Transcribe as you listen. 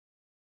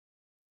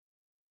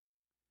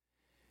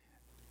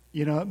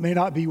You know, it may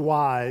not be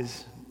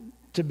wise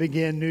to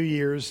begin New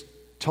Year's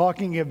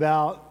talking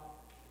about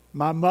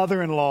my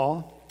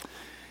mother-in-law,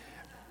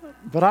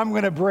 but I'm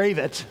going to brave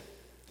it.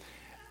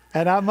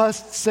 And I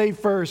must say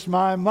first,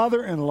 my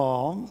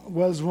mother-in-law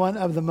was one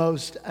of the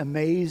most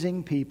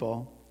amazing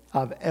people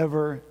I've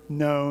ever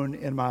known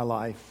in my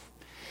life.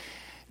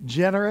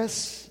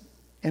 Generous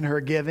in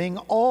her giving,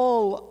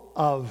 all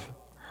of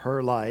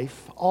her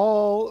life,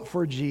 all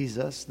for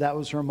Jesus. That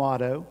was her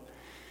motto.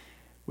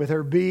 With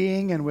her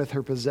being and with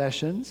her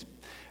possessions.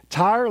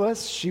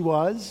 Tireless she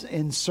was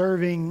in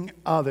serving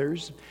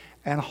others,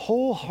 and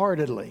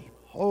wholeheartedly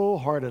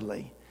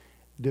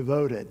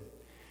devoted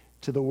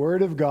to the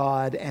Word of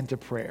God and to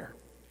prayer.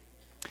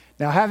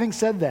 Now, having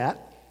said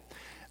that,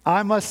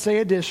 I must say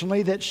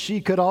additionally that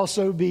she could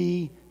also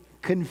be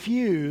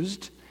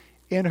confused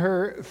in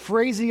her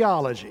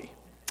phraseology.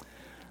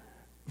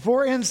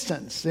 For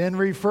instance, in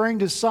referring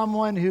to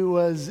someone who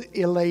was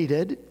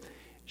elated,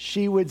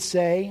 she would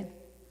say,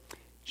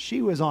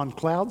 she was on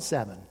cloud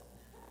 7.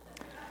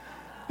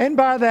 And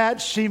by that,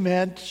 she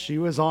meant she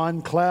was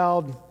on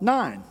cloud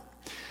 9.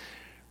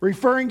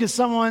 Referring to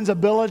someone's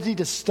ability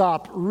to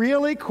stop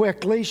really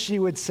quickly, she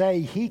would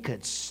say he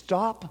could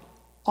stop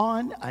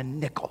on a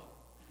nickel.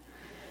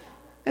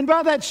 And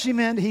by that, she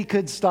meant he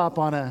could stop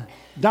on a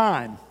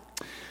dime.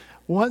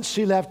 Once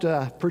she left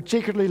a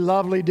particularly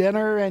lovely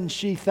dinner and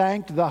she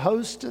thanked the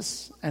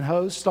hostess and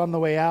host on the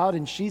way out,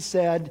 and she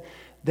said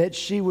that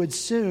she would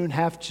soon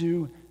have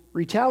to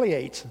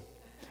retaliate.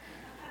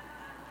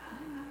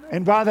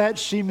 And by that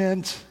she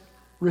meant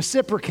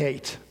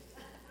reciprocate.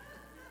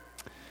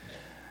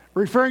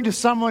 Referring to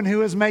someone who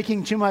was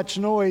making too much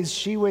noise,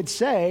 she would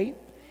say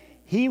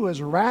he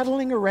was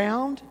rattling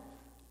around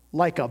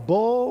like a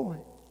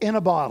bull in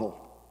a bottle.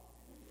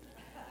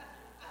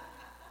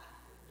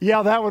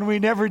 Yeah, that one we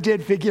never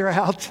did figure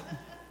out.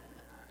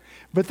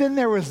 But then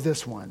there was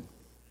this one.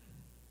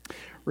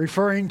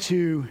 Referring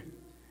to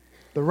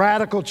the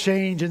radical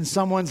change in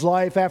someone's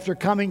life after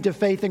coming to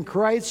faith in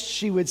Christ,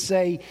 she would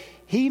say,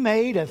 he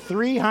made a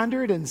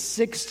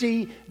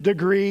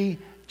 360-degree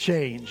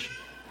change.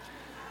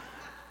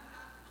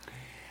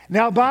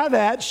 Now, by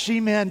that, she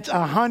meant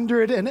a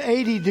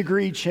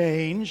 180-degree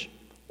change,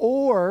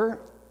 or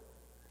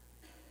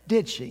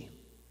did she?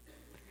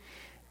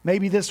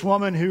 Maybe this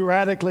woman who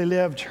radically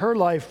lived her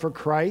life for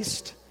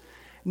Christ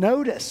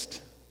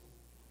noticed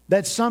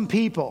that some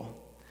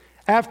people,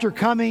 after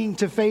coming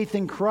to faith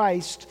in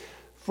Christ,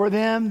 for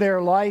them,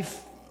 their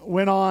life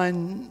went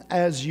on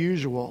as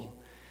usual.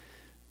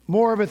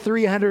 More of a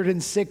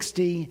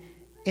 360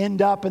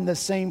 end up in the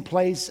same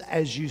place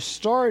as you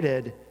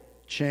started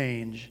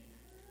change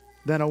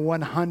than a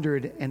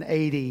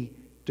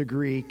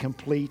 180-degree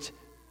complete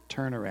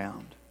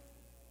turnaround.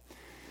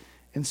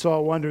 And so I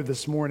wonder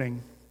this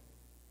morning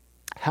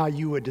how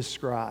you would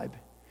describe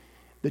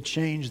the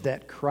change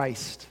that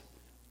Christ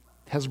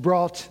has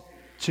brought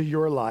to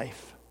your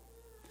life.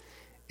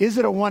 Is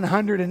it a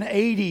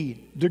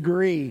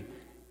 180-degree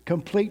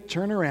complete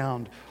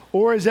turnaround?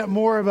 Or is it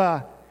more of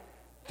a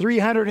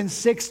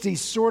 360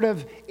 sort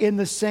of in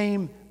the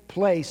same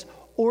place?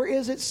 Or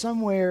is it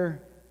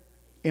somewhere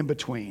in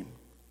between?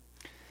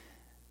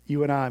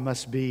 You and I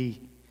must be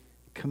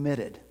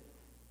committed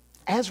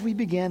as we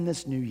begin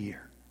this new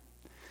year,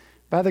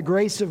 by the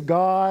grace of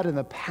God and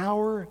the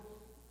power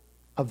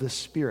of the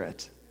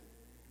Spirit,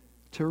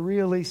 to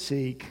really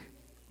seek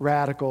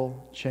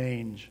radical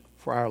change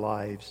for our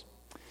lives.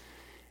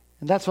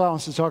 And that's what I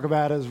want to talk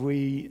about as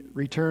we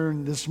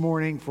return this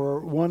morning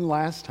for one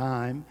last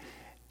time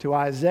to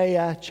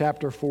Isaiah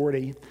chapter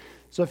 40.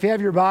 So if you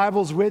have your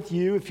Bibles with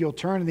you, if you'll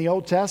turn in the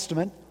Old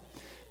Testament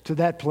to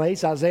that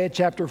place, Isaiah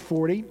chapter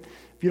 40.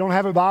 If you don't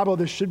have a Bible,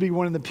 there should be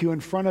one in the pew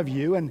in front of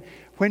you. And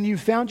when you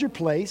found your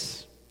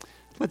place,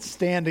 let's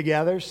stand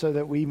together so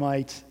that we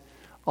might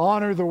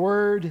honor the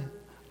word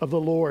of the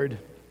Lord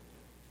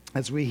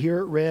as we hear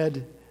it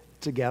read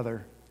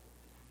together.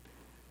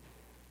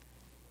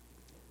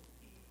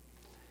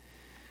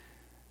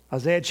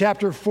 Isaiah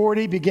chapter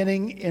 40,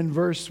 beginning in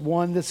verse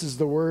 1, this is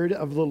the word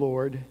of the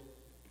Lord.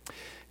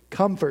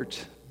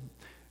 Comfort,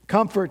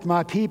 comfort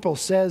my people,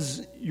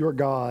 says your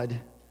God.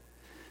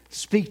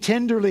 Speak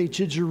tenderly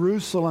to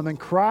Jerusalem and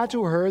cry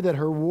to her that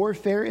her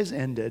warfare is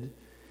ended,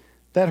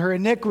 that her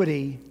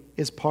iniquity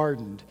is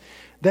pardoned,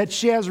 that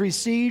she has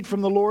received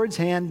from the Lord's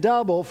hand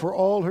double for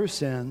all her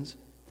sins.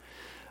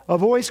 A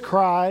voice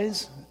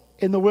cries,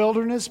 in the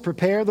wilderness,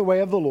 prepare the way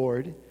of the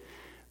Lord.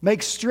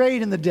 Make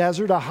straight in the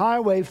desert a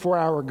highway for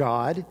our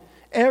God.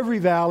 Every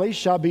valley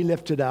shall be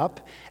lifted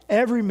up,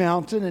 every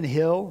mountain and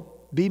hill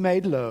be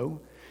made low.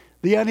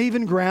 The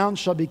uneven ground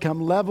shall become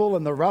level,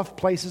 and the rough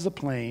places a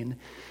plain.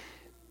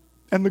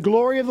 And the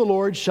glory of the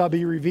Lord shall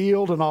be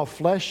revealed, and all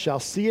flesh shall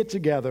see it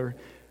together,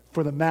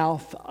 for the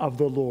mouth of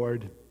the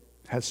Lord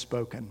has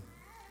spoken.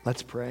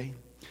 Let's pray.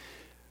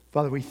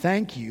 Father, we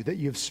thank you that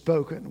you have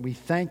spoken. We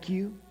thank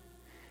you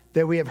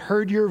that we have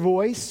heard your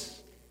voice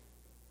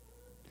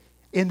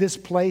in this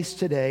place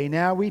today.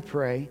 Now we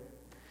pray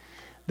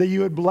that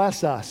you would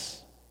bless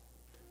us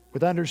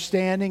with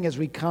understanding as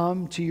we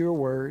come to your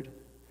word.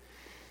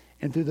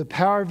 And through the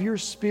power of your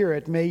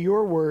Spirit, may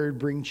your word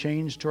bring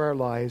change to our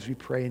lives. We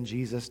pray in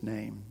Jesus'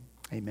 name.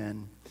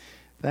 Amen.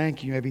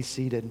 Thank you. You may be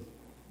seated.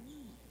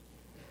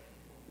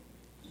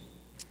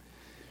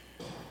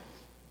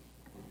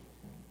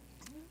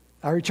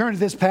 I return to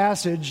this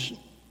passage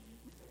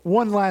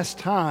one last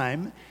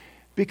time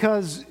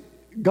because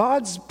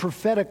God's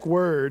prophetic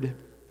word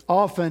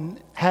often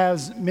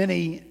has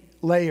many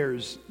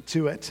layers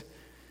to it.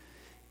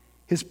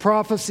 His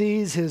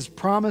prophecies, his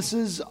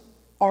promises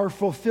are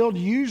fulfilled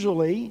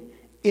usually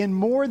in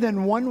more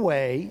than one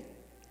way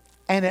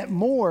and at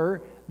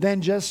more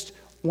than just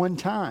one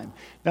time.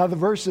 Now, the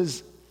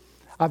verses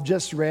I've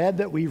just read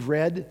that we've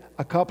read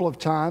a couple of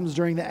times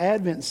during the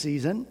Advent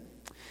season,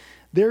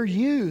 they're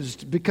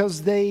used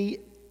because they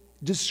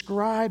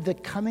describe the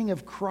coming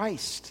of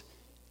Christ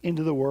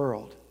into the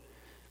world.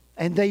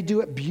 And they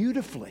do it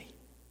beautifully.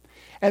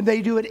 And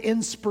they do it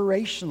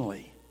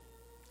inspirationally.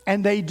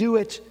 And they do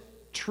it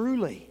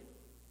truly.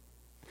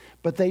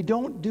 But they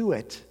don't do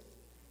it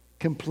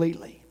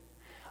completely.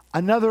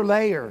 Another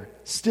layer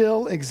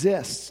still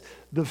exists.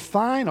 The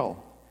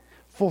final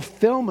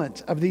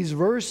fulfillment of these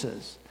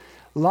verses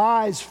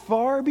lies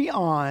far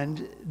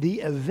beyond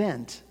the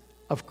event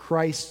of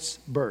Christ's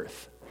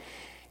birth.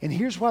 And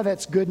here's why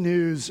that's good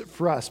news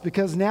for us.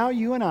 Because now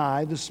you and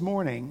I, this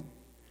morning,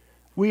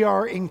 we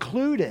are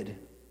included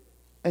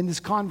in this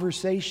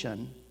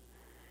conversation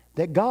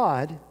that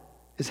God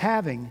is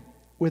having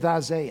with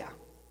Isaiah.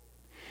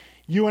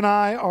 You and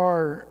I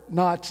are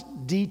not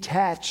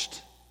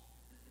detached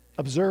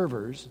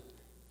observers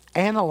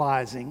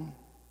analyzing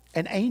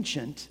an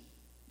ancient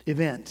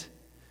event.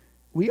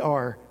 We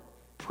are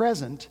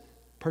present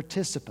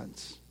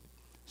participants.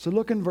 So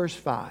look in verse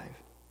 5.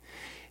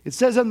 It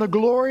says, "And the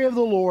glory of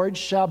the Lord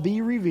shall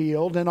be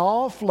revealed, and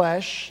all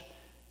flesh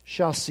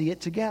shall see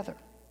it together."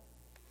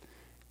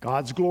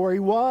 God's glory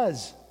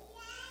was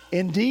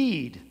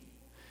indeed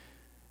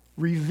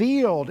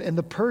revealed in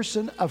the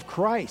person of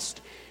Christ.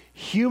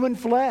 Human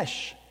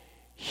flesh,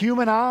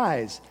 human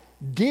eyes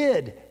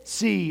did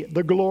see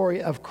the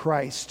glory of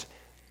Christ,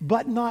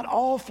 but not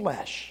all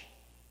flesh.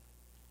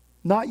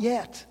 Not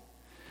yet.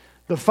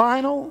 The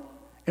final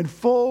and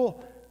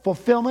full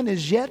fulfillment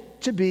is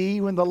yet to be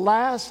when the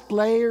last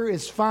layer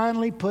is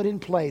finally put in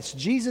place.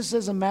 Jesus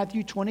says in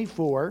Matthew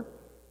 24,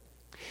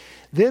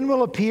 "Then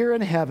will appear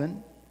in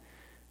heaven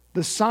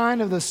the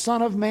sign of the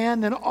Son of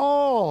Man, then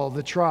all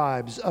the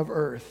tribes of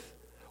earth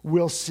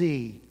will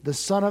see the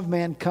Son of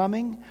Man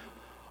coming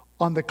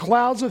on the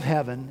clouds of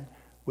heaven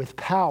with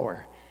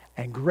power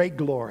and great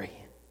glory."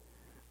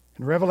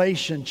 In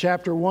Revelation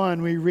chapter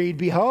 1, we read,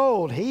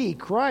 "Behold, he,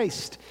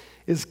 Christ,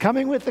 is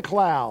coming with the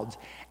clouds,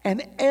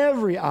 and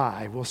every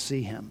eye will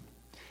see him,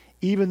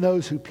 even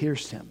those who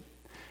pierced him.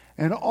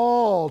 And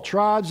all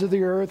tribes of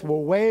the earth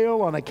will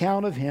wail on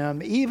account of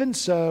him. Even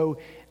so,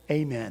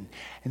 amen."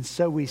 And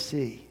so we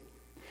see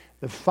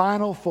the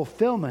final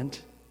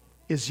fulfillment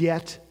is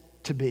yet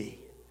to be.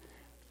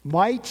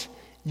 Might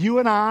you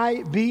and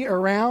I be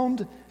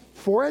around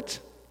for it?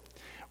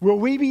 Will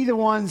we be the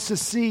ones to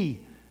see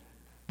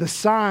the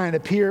sign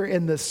appear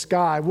in the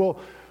sky? Will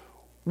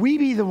we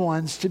be the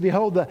ones to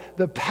behold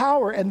the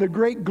power and the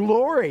great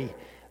glory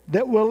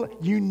that will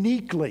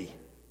uniquely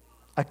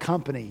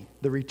accompany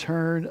the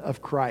return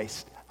of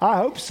Christ? I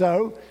hope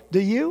so. Do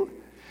you?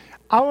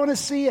 I want to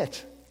see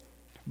it,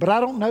 but I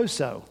don't know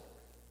so.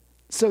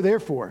 So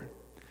therefore,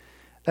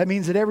 that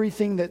means that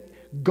everything that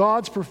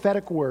God's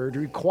prophetic word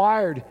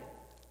required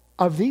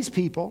of these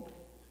people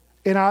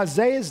in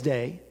Isaiah's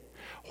day,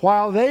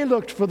 while they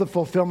looked for the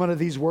fulfillment of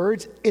these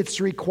words,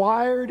 it's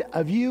required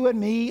of you and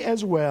me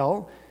as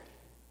well.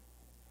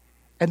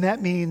 And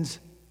that means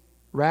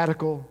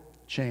radical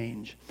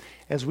change.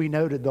 As we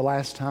noted the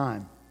last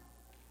time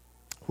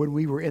when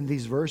we were in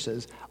these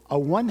verses, a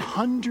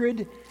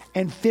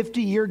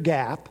 150-year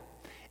gap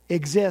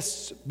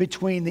exists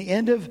between the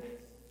end of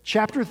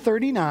chapter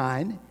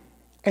 39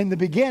 and the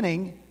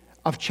beginning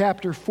of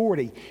chapter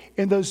 40.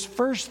 In those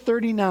first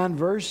 39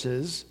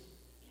 verses,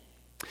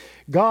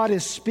 God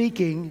is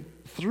speaking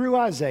through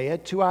Isaiah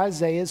to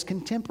Isaiah's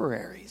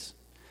contemporaries,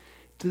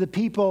 to the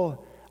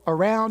people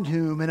around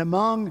whom and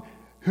among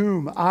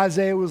whom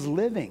Isaiah was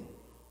living.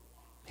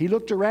 He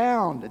looked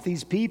around at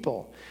these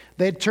people.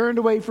 They had turned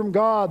away from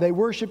God. They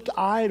worshiped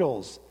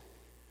idols.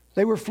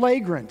 They were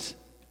flagrant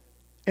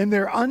in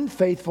their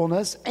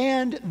unfaithfulness,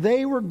 and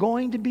they were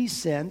going to be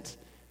sent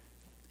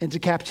into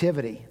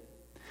captivity.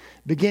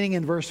 Beginning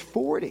in verse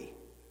 40,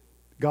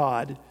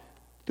 God,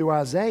 through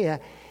Isaiah,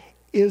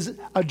 is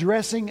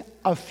addressing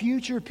a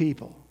future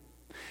people.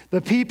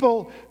 The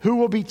people who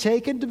will be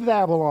taken to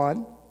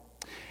Babylon,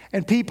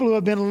 and people who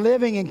have been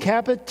living in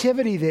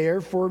captivity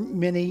there for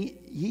many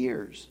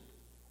years.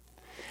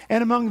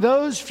 And among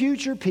those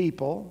future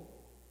people,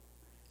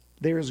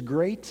 there is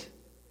great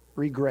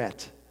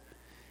regret,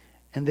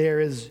 and there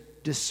is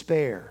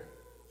despair,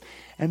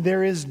 and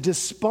there is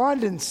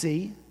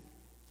despondency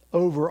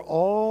over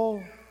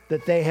all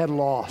that they had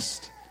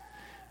lost.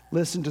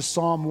 Listen to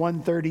Psalm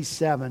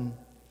 137.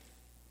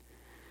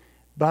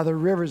 "By the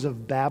rivers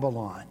of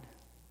Babylon,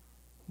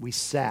 we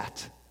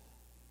sat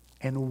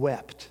and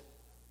wept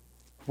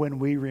when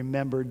we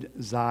remembered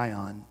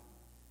Zion.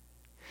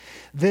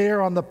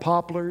 There on the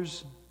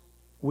poplars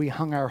we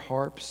hung our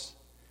harps,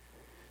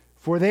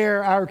 for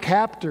there our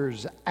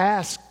captors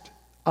asked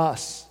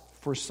us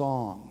for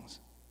songs.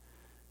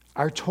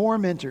 Our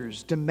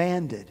tormentors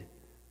demanded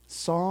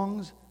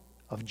songs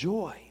of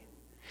joy.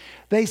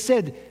 They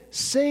said,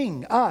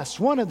 "Sing us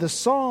one of the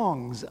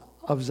songs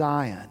of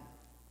Zion."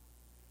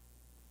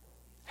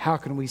 How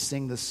can we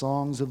sing the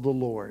songs of the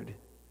Lord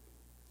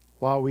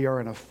while we are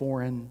in a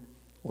foreign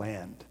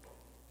land?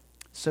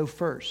 So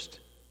first,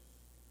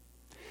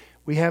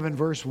 we have in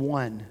verse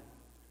 1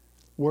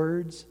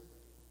 words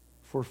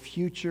for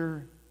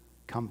future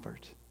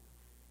comfort.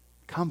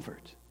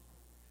 Comfort.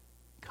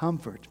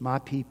 Comfort, my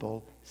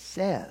people,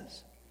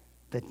 says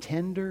the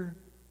tender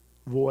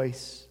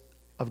voice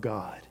of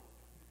God.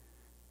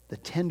 The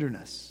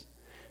tenderness,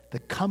 the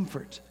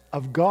comfort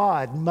of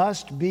God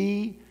must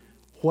be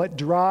what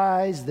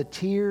dries the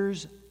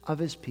tears of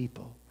His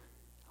people.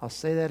 I'll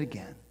say that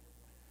again.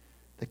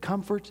 The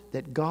comfort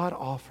that God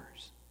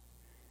offers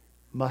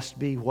must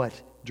be what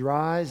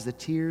dries the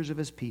tears of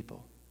His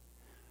people.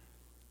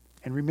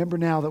 And remember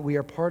now that we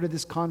are part of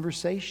this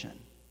conversation.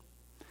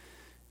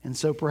 And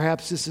so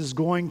perhaps this is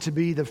going to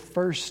be the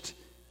first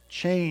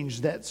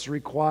change that's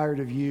required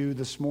of you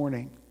this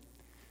morning.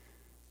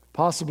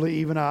 Possibly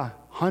even a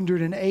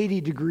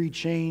 180-degree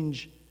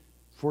change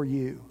for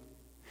you.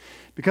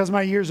 Because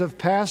my years of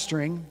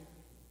pastoring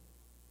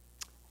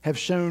have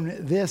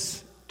shown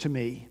this to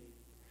me,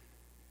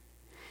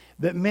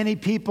 that many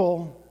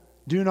people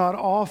do not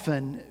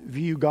often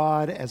view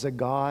God as a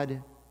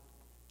God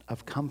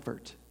of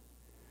comfort,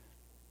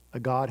 a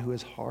God who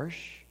is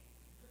harsh,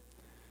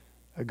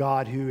 a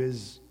God who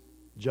is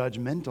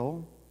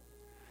judgmental,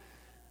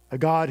 a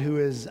God who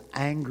is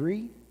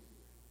angry,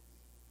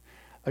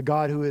 a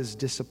God who is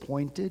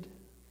disappointed.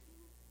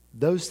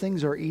 Those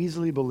things are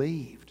easily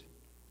believed.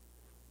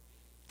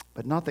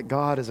 But not that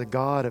God is a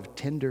God of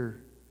tender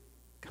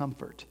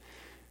comfort.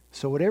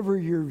 So whatever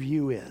your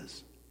view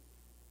is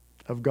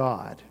of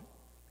God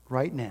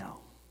right now,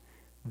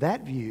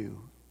 that view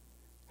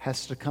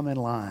has to come in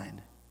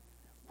line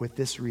with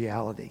this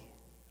reality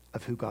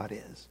of who God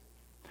is.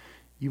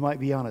 You might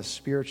be on a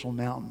spiritual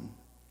mountain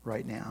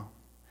right now,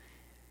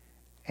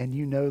 and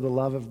you know the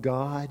love of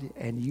God,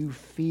 and you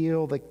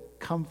feel the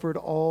comfort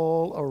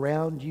all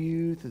around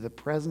you through the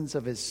presence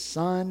of His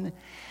Son.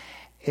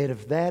 And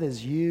if that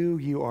is you,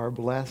 you are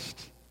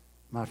blessed,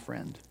 my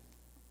friend.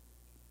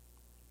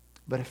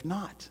 But if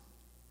not,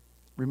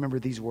 remember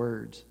these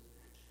words.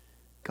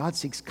 God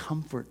seeks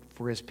comfort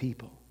for His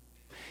people.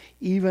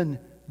 Even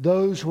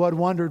those who had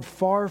wandered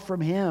far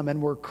from Him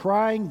and were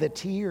crying the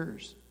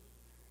tears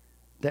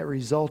that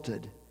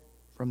resulted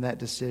from that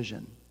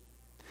decision.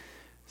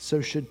 So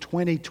should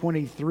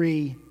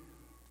 2023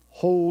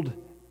 hold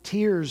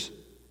tears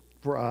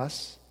for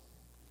us,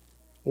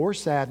 or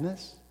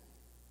sadness,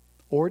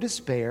 or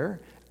despair,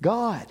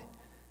 God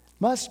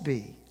must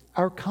be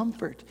our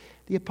comfort.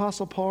 The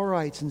Apostle Paul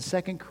writes in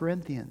 2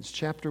 Corinthians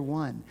chapter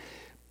 1,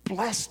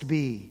 "Blessed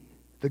be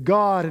the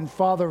God and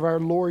Father of our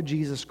Lord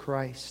Jesus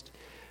Christ,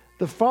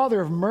 the Father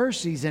of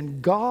mercies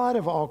and God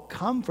of all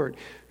comfort,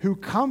 who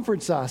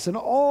comforts us in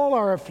all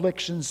our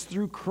afflictions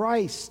through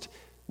Christ.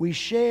 We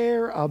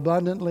share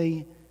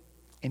abundantly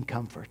in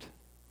comfort."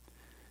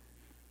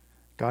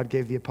 God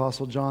gave the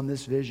Apostle John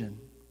this vision.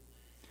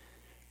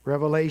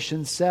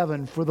 Revelation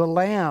 7, "For the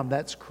Lamb,"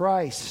 that's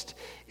Christ,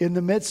 "in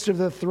the midst of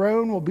the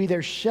throne will be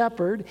their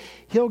shepherd.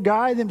 He'll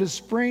guide them to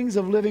springs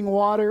of living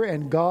water,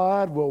 and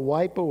God will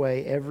wipe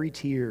away every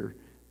tear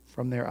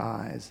from their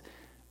eyes."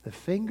 The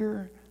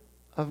finger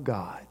of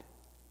God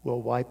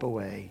will wipe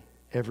away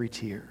every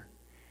tear,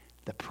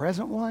 the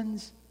present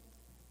ones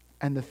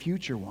and the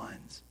future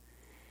ones.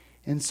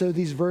 And so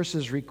these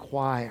verses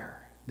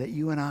require that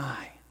you and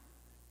I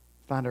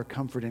find our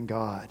comfort in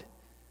God,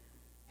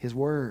 His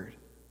Word,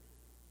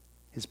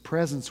 His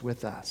presence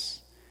with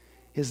us,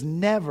 His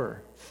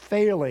never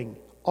failing,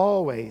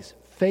 always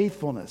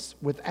faithfulness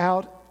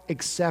without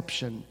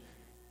exception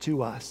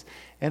to us.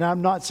 And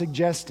I'm not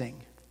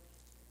suggesting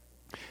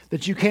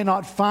that you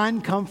cannot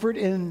find comfort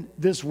in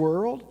this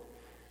world,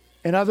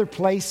 in other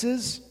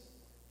places,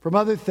 from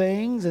other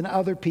things and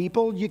other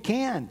people. You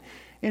can.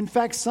 In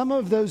fact, some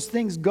of those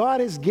things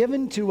God has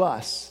given to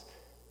us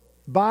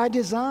by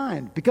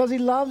design because He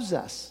loves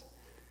us.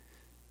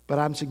 But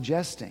I'm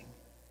suggesting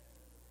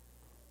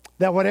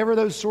that whatever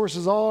those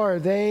sources are,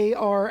 they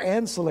are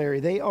ancillary,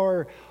 they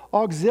are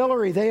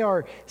auxiliary, they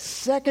are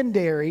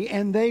secondary,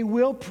 and they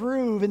will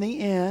prove in the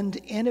end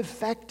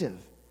ineffective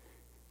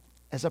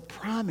as a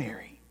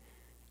primary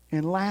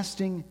and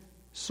lasting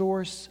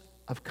source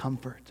of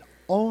comfort.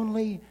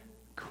 Only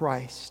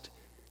Christ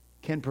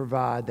can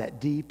provide that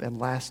deep and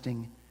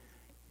lasting,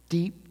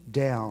 deep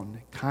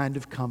down kind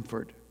of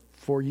comfort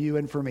for you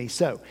and for me.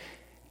 So,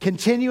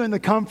 continue in the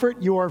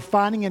comfort you are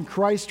finding in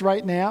Christ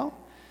right now,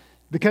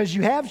 because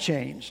you have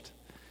changed,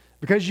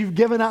 because you've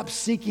given up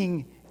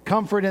seeking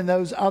comfort in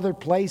those other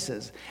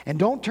places. And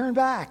don't turn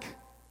back.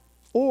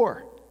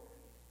 Or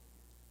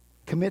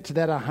Commit to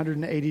that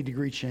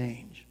 180-degree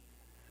change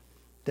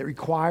that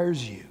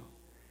requires you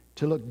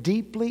to look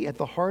deeply at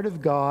the heart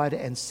of God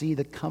and see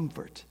the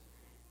comfort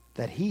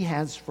that He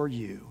has for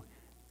you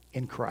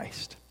in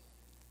Christ.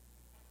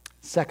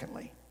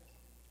 Secondly,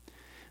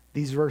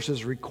 these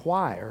verses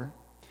require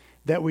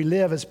that we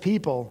live as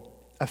people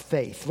of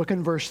faith. Look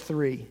in verse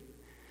 3.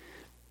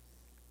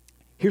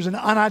 Here's an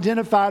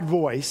unidentified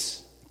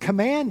voice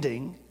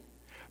commanding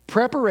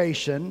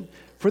preparation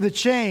for the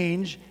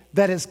change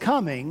that is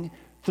coming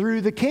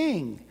through the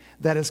King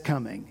that is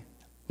coming.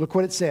 Look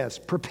what it says.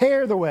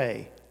 Prepare the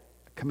way,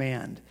 a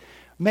command.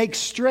 Make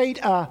straight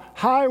a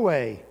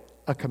highway,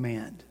 a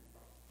command.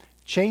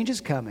 Change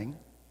is coming.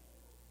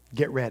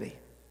 Get ready.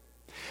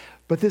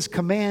 But this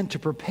command to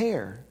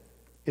prepare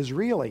is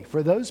really,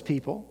 for those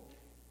people,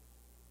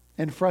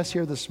 and for us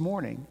here this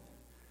morning,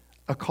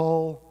 a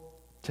call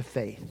to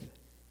faith.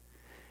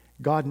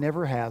 God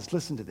never has,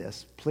 listen to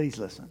this, please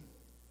listen.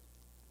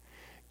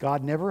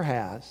 God never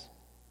has,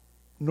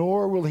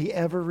 nor will He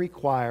ever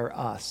require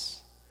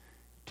us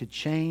to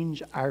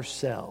change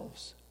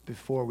ourselves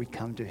before we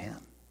come to Him.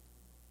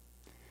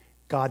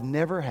 God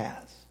never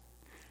has,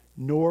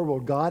 nor will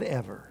God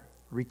ever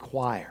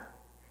require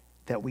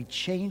that we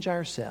change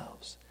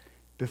ourselves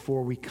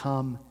before we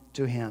come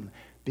to Him,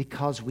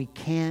 because we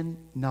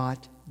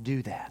cannot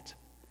do that.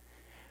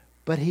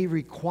 But He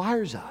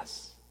requires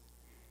us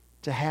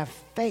to have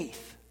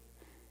faith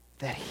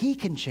that He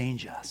can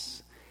change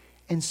us.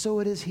 And so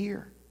it is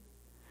here.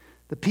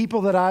 The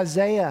people that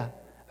Isaiah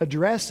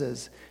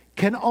addresses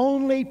can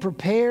only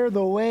prepare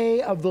the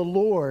way of the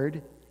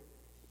Lord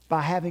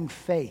by having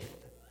faith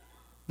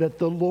that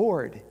the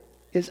Lord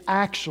is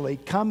actually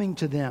coming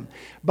to them,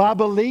 by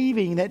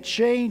believing that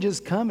change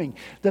is coming.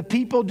 The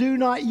people do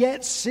not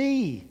yet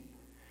see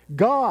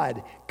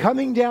God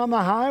coming down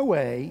the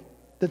highway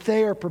that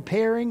they are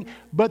preparing,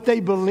 but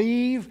they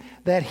believe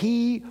that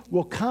He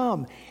will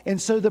come.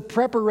 And so the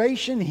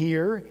preparation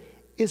here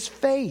is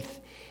faith.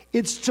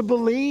 It's to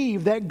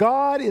believe that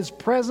God is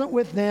present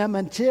with them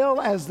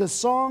until, as the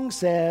song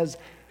says,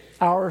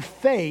 our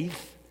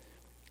faith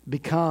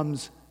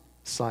becomes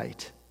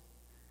sight.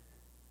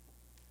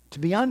 To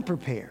be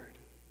unprepared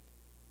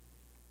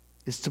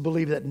is to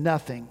believe that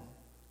nothing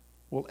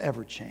will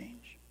ever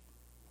change.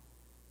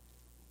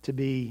 To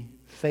be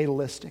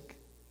fatalistic,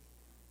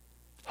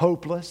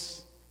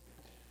 hopeless,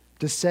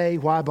 to say,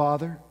 why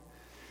bother?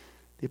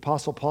 The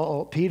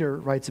Apostle Peter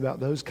writes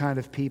about those kind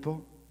of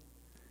people.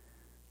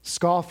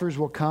 Scoffers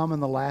will come in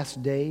the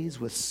last days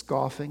with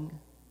scoffing,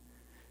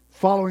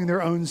 following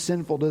their own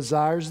sinful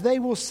desires. They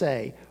will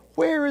say,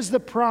 where is the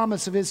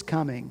promise of His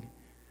coming?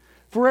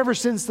 For ever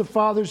since the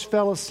fathers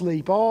fell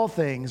asleep, all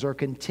things are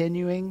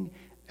continuing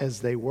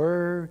as they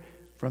were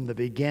from the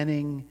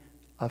beginning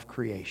of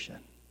creation.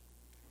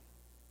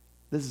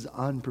 This is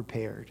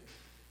unprepared,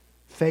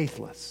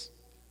 faithless,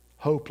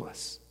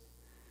 hopeless.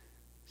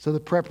 So the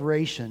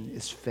preparation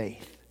is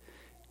faith.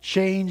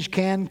 Change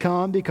can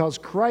come because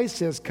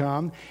Christ has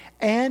come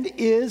and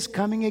is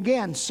coming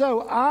again.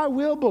 So I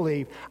will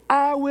believe,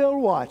 I will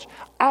watch,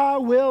 I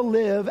will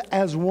live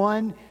as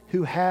one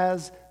who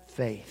has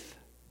faith.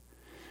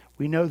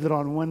 We know that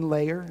on one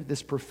layer,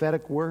 this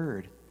prophetic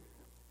word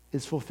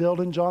is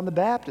fulfilled in John the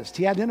Baptist.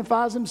 He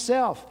identifies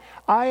himself.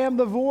 I am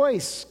the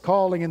voice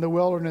calling in the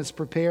wilderness,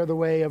 prepare the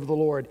way of the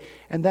Lord.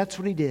 And that's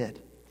what he did.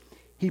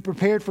 He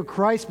prepared for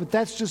Christ, but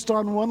that's just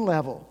on one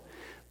level.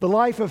 The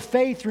life of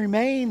faith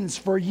remains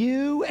for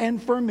you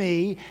and for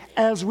me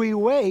as we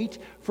wait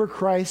for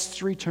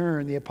Christ's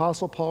return. The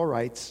Apostle Paul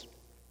writes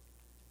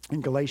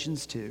in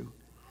Galatians 2,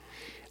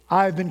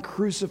 I have been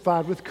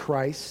crucified with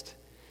Christ.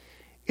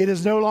 It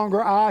is no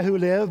longer I who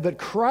live, but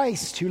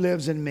Christ who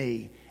lives in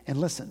me. And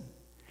listen,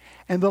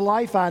 and the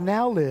life I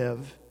now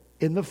live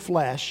in the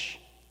flesh,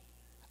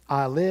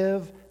 I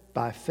live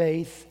by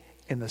faith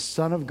in the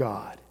Son of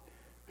God,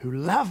 who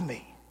loved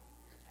me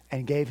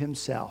and gave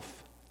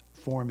Himself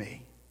for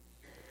me.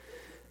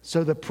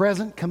 So the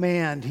present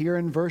command here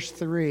in verse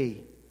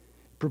 3,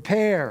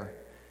 prepare,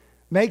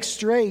 make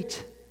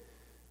straight,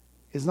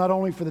 is not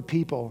only for the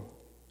people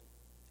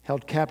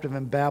held captive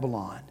in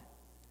Babylon,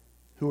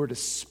 who were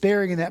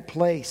despairing in that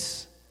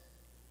place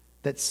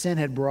that sin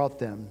had brought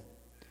them,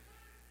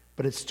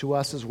 but it's to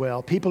us as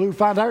well. People who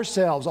find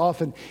ourselves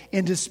often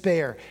in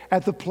despair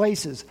at the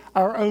places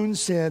our own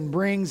sin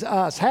brings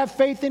us. Have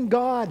faith in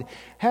God.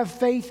 Have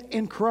faith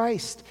in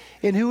Christ,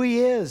 in who He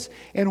is,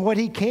 and what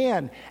He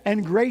can,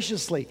 and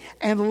graciously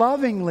and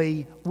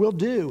lovingly will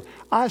do.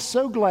 I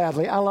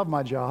love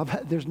my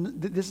job.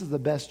 This is the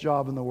best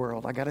job in the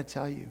world, I got to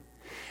tell you.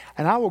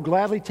 And I will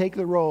gladly take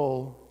the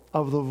role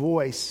of the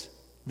voice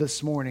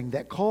this morning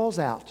that calls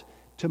out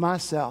to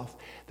myself,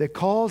 that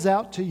calls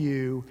out to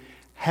you,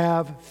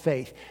 have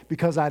faith.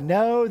 Because I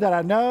know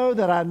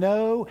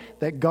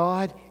that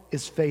God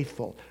is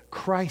faithful.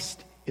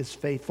 Christ is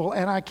faithful.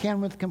 And I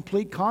can with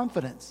complete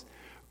confidence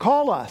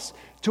call us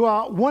to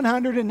a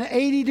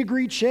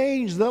 180-degree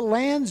change that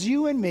lands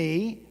you and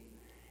me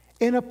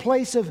in a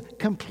place of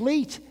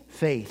complete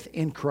faith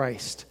in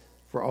Christ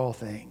for all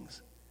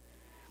things.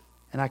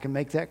 And I can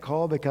make that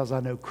call because I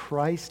know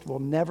Christ will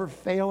never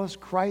fail us.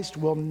 Christ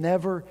will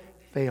never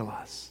fail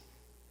us.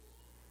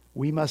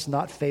 We must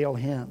not fail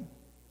Him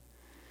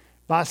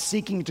by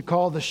seeking to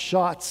call the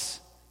shots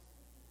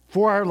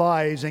for our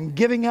lives and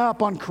giving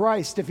up on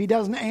Christ if He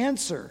doesn't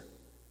answer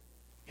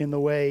in the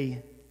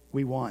way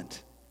we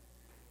want.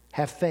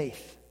 Have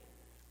faith.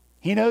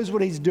 He knows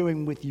what He's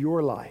doing with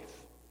your life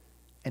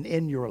and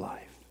in your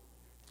life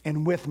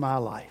and with my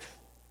life.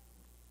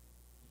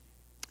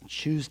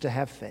 Choose to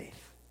have faith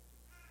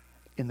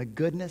in the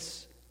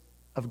goodness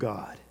of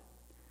God.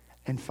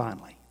 And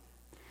finally,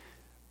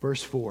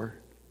 verse 4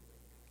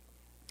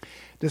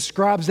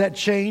 describes that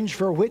change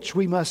for which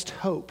we must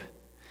hope.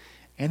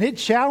 And it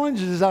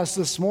challenges us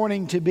this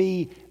morning to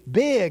be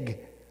big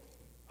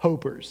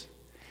hopers,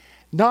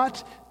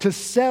 not to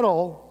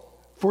settle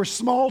for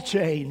small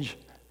change,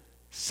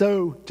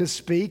 so to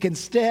speak.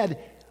 Instead,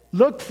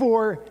 look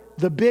for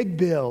the big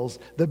bills,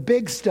 the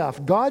big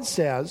stuff. God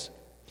says,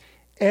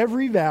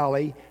 every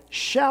valley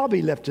shall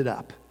be lifted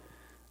up,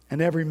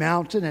 and every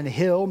mountain and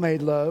hill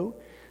made low.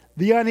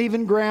 The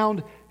uneven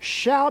ground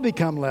shall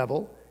become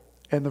level,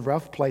 and the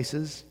rough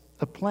places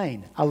a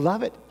plain. I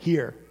love it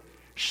here.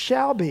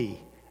 Shall be,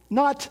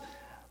 not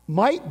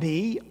might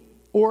be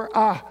or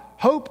I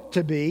hope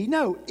to be.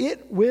 No,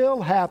 it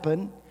will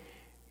happen.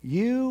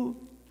 You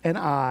and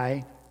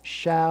I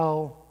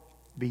shall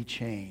be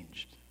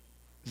changed.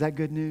 Is that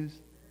good news?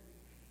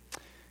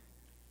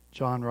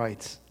 John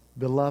writes,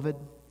 Beloved,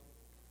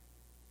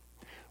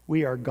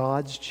 we are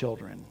God's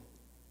children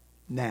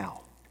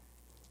now.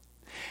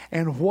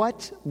 And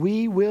what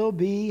we will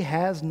be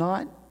has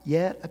not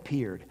yet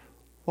appeared.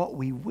 What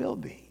we will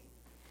be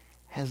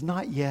has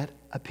not yet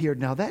appeared.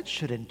 Now that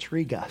should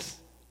intrigue us.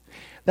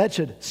 That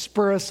should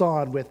spur us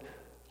on with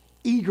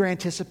eager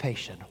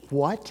anticipation.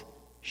 What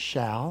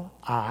shall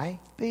I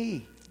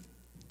be?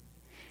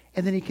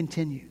 And then he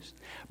continues.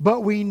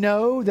 But we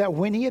know that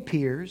when He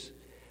appears,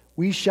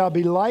 we shall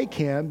be like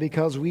Him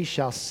because we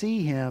shall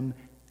see Him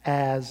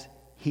as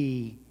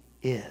He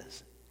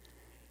is.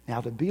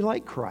 Now, to be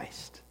like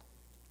Christ,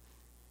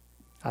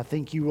 I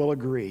think you will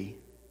agree,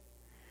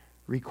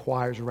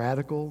 requires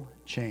radical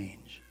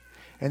change.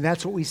 And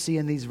that's what we see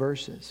in these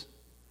verses.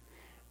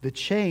 The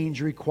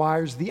change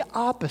requires the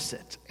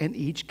opposite in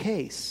each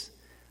case.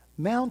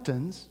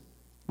 Mountains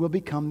will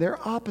become their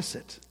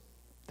opposite.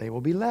 They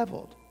will be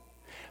leveled.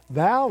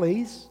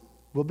 Valleys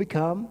will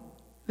become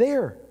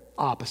their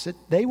opposite.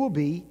 They will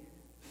be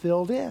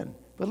filled in.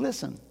 But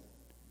listen,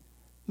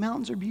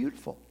 mountains are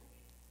beautiful.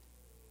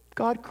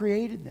 God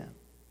created them.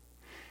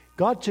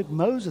 God took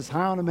Moses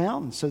high on a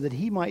mountain so that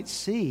he might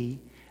see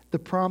the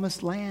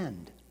promised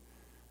land.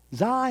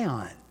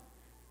 Zion,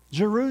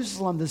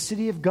 Jerusalem, the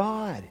city of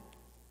God.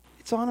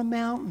 It's on a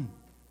mountain.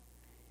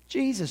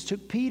 Jesus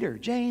took Peter,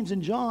 James,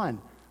 and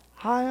John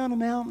high on a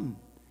mountain.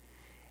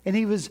 And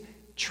He was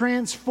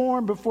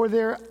transformed before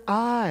their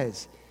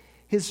eyes.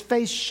 His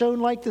face shone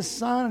like the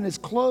sun, and His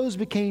clothes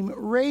became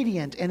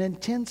radiant and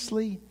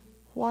intensely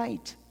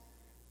white.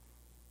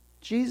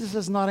 Jesus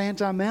is not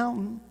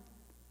anti-mountain,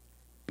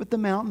 but the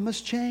mountain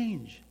must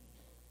change.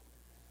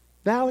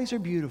 Valleys are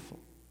beautiful.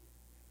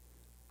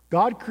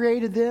 God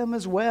created them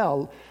as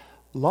well.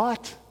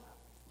 Lot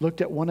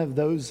looked at one of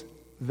those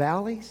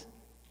valleys,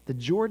 the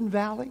Jordan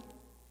Valley,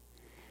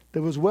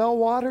 that was well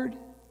watered,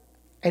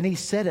 and he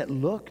said it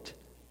looked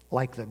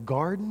like the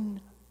garden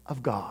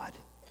of God.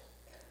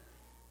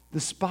 The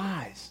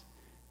spies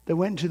that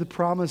went into the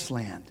promised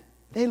land,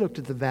 they looked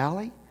at the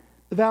valley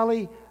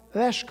of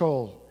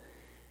Eshcol.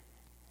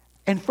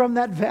 And from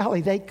that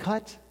valley, they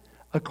cut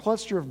a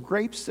cluster of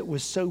grapes that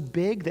was so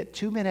big that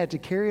 2 men had to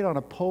carry it on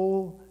a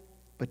pole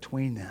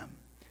between them.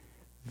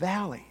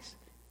 Valleys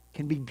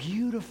can be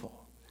beautiful.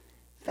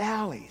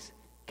 Valleys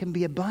can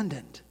be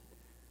abundant.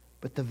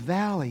 But the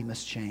valley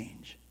must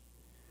change.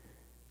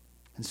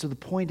 And so the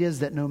point is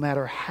that no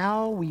matter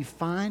how we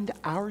find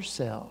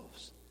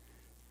ourselves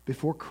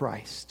before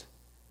Christ,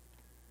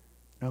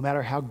 no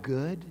matter how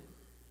good,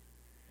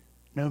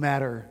 no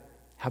matter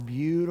how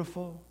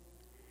beautiful,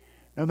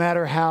 no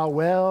matter how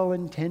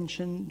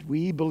well-intentioned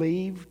we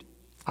believed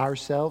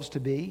ourselves to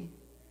be,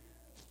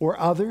 or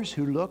others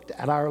who looked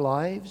at our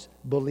lives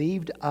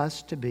believed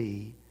us to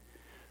be,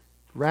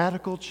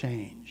 radical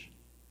change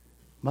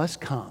must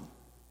come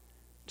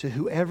to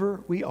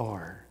whoever we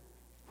are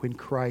when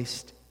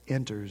Christ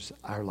enters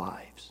our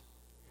lives.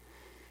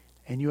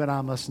 And you and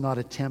I must not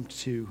attempt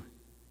to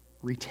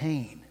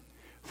retain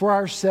for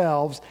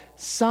ourselves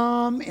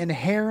some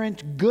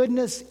inherent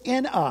goodness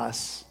in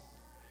us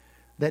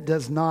that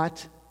does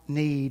not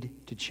need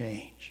to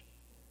change.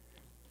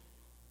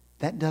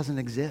 That doesn't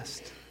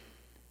exist.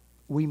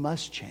 We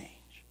must change.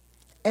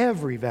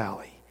 Every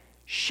valley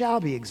shall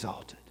be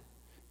exalted.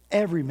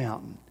 Every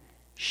mountain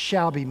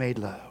shall be made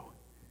low.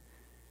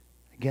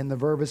 Again, the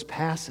verb is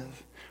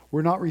passive.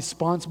 We're not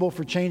responsible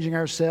for changing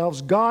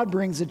ourselves. God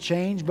brings a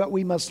change, but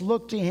we must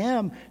look to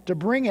Him to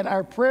bring it.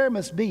 Our prayer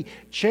must be,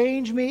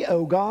 change me,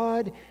 O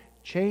God.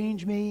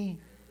 Change me,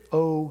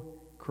 O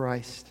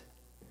Christ.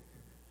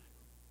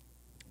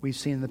 We've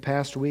seen in the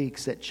past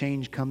weeks that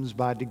change comes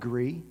by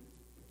degree,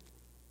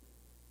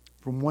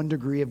 from one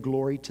degree of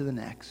glory to the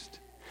next.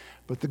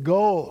 But the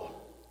goal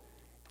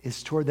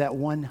is toward that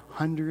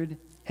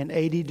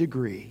 180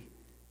 degree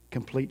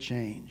complete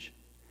change.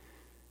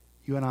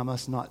 You and I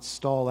must not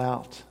stall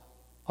out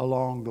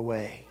along the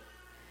way.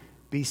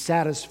 Be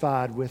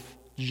satisfied with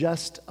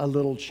just a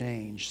little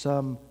change,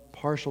 some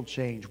partial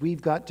change.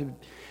 We've got to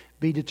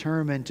be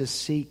determined to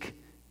seek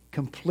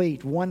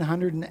complete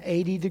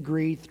 180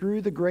 degree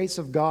through the grace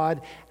of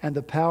God and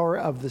the power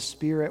of the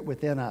Spirit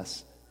within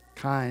us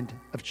kind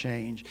of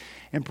change.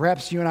 And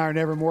perhaps you and I are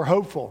never more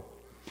hopeful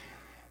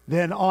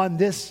than on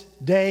this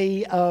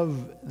day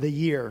of the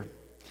year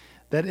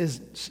that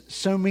is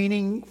so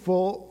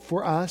meaningful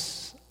for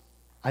us.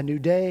 A new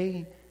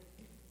day,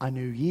 a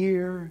new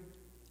year,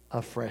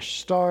 a fresh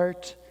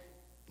start,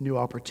 new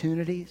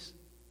opportunities.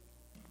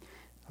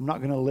 I'm not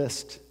going to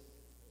list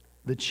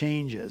the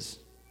changes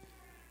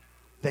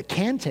that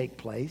can take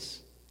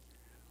place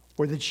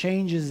or the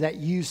changes that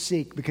you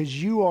seek,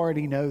 because you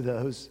already know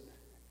those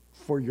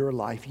for your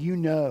life. You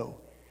know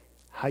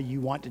how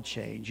you want to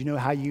change. You know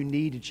how you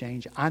need to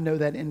change. I know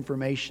that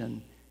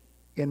information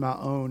in my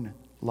own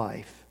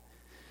life.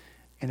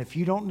 And if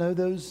you don't know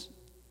those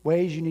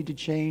ways you need to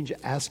change,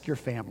 ask your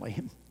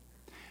family.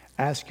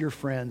 Ask your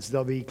friends.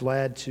 They'll be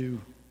glad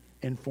to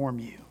inform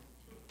you.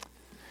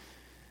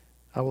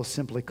 I will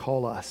simply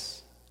call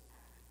us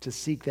to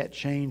seek that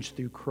change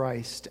through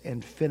Christ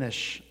and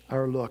finish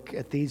our look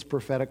at these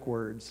prophetic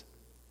words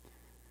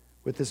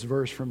with this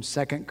verse from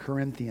 2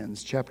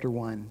 Corinthians chapter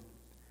 1.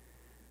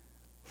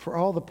 For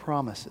all the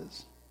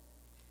promises,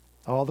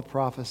 all the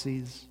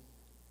prophecies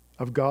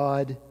of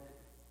God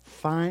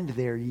find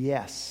their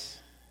yes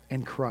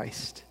in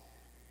Christ.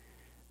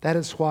 That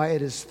is why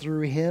it is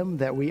through Him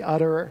that we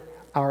utter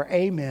our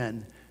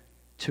amen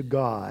to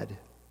God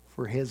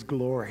for His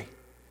glory.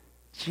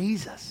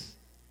 Jesus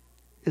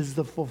is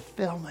the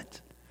fulfillment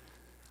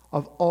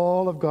of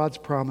all of God's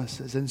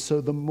promises. And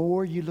so the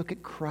more you look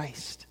at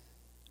Christ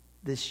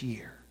this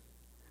year,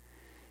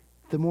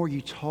 the more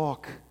you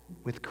talk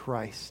with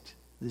Christ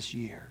this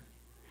year,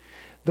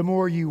 the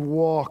more you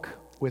walk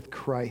with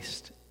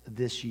Christ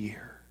this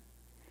year,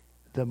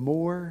 the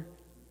more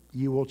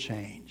you will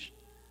change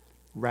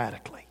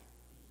radically.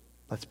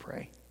 Let's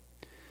pray.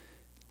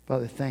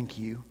 Father, thank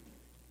you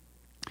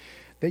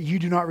that you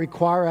do not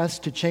require us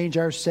to change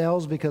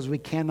ourselves because we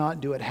cannot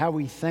do it. How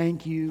we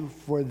thank you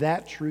for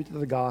that truth of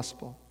the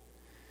gospel.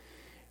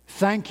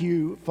 Thank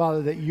you,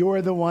 Father, that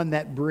you're the one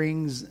that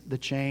brings the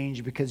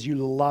change because you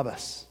love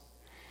us.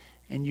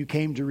 And you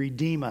came to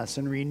redeem us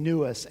and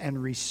renew us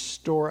and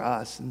restore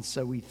us. And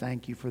so we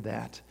thank you for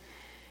that.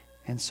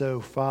 And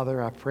so,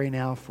 Father, I pray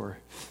now for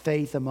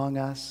faith among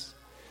us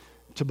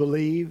to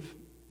believe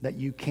that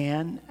you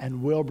can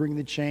and will bring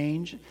the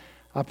change.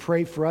 I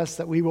pray for us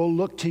that we will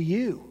look to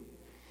you,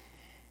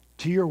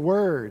 to your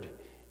word,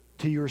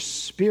 to your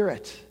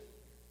Spirit,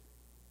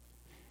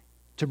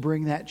 to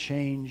bring that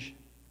change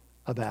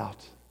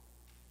about.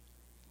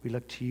 We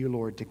look to you,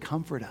 Lord, to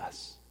comfort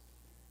us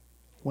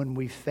when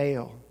we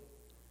fail.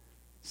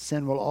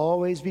 Sin will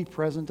always be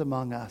present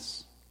among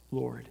us,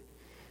 Lord.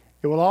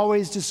 It will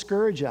always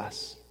discourage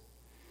us.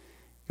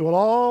 It will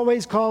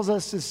always cause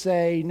us to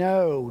say,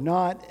 no,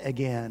 not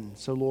again.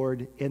 So,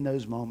 Lord, in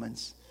those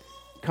moments,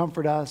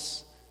 comfort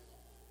us,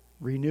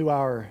 renew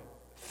our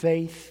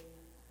faith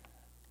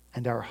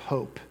and our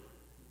hope,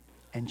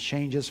 and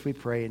change us, we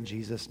pray in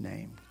Jesus'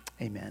 name.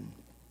 Amen.